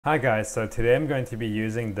Hi guys, so today I'm going to be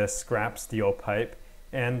using this scrap steel pipe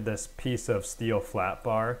and this piece of steel flat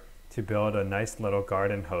bar to build a nice little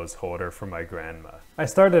garden hose holder for my grandma. I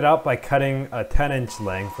started out by cutting a 10-inch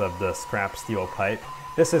length of the scrap steel pipe.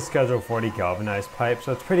 This is Schedule 40 galvanized pipe,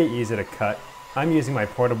 so it's pretty easy to cut. I'm using my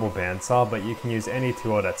portable bandsaw, but you can use any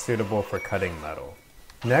tool that's suitable for cutting metal.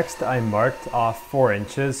 Next, I marked off 4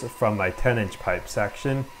 inches from my 10-inch pipe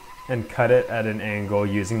section and cut it at an angle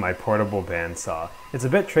using my portable bandsaw. It's a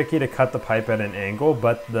bit tricky to cut the pipe at an angle,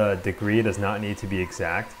 but the degree does not need to be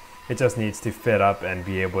exact. It just needs to fit up and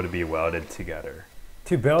be able to be welded together.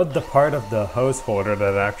 To build the part of the hose holder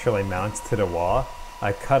that actually mounts to the wall,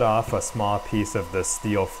 I cut off a small piece of the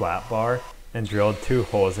steel flat bar and drilled 2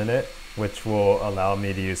 holes in it, which will allow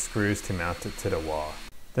me to use screws to mount it to the wall.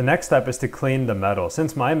 The next step is to clean the metal.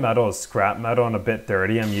 Since my metal is scrap metal and a bit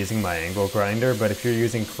dirty, I'm using my angle grinder, but if you're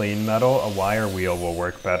using clean metal, a wire wheel will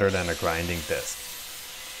work better than a grinding disc.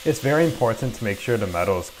 It's very important to make sure the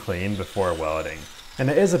metal is clean before welding. And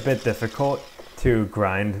it is a bit difficult to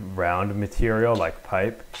grind round material like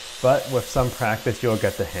pipe, but with some practice you'll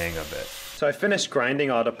get the hang of it. So I finished grinding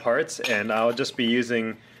all the parts, and I'll just be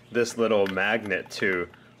using this little magnet to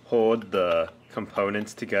hold the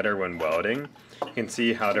components together when welding. You can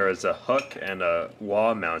see how there is a hook and a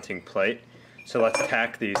wall mounting plate. So let's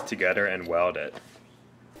tack these together and weld it.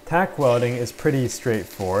 Tack welding is pretty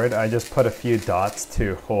straightforward. I just put a few dots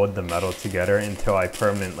to hold the metal together until I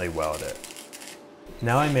permanently weld it.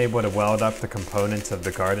 Now I'm able to weld up the components of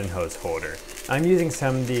the garden hose holder. I'm using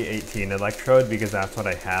 70-18 electrode because that's what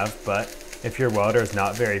I have, but if your welder is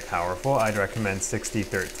not very powerful, I'd recommend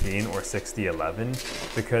 60-13 or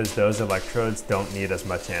 60-11 because those electrodes don't need as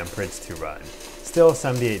much amperage to run. Still,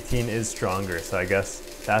 70-18 is stronger, so I guess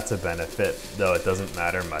that's a benefit, though it doesn't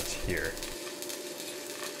matter much here.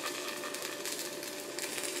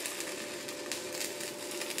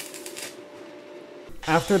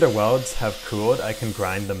 After the welds have cooled, I can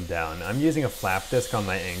grind them down. I'm using a flap disc on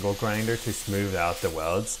my angle grinder to smooth out the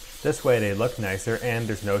welds. This way they look nicer and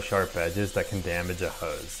there's no sharp edges that can damage a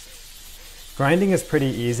hose. Grinding is pretty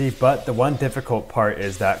easy, but the one difficult part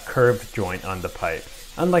is that curved joint on the pipe.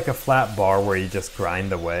 Unlike a flat bar where you just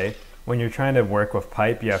grind away, when you're trying to work with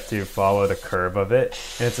pipe you have to follow the curve of it,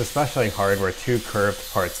 and it's especially hard where 2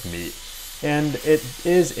 curved parts meet. And it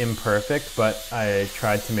is imperfect, but I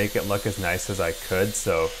tried to make it look as nice as I could,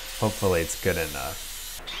 so hopefully it's good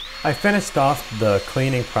enough. I finished off the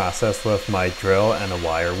cleaning process with my drill and a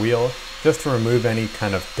wire wheel, just to remove any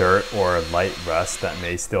kind of dirt or light rust that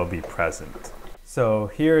may still be present. So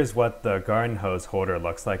here's what the garden hose holder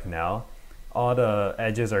looks like now. All the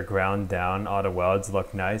edges are ground down, all the welds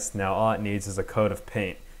look nice. Now all it needs is a coat of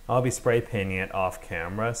paint. I'll be spray painting it off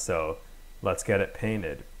camera, so let's get it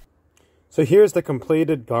painted. So here's the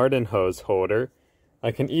completed garden hose holder.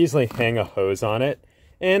 I can easily hang a hose on it.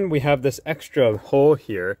 And we have this extra hole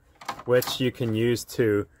here, which you can use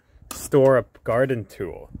to store a garden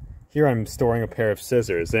tool. Here I'm storing a pair of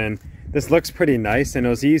scissors, and this looks pretty nice and it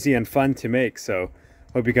was easy and fun to make. So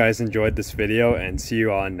hope you guys enjoyed this video and see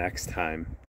you all next time.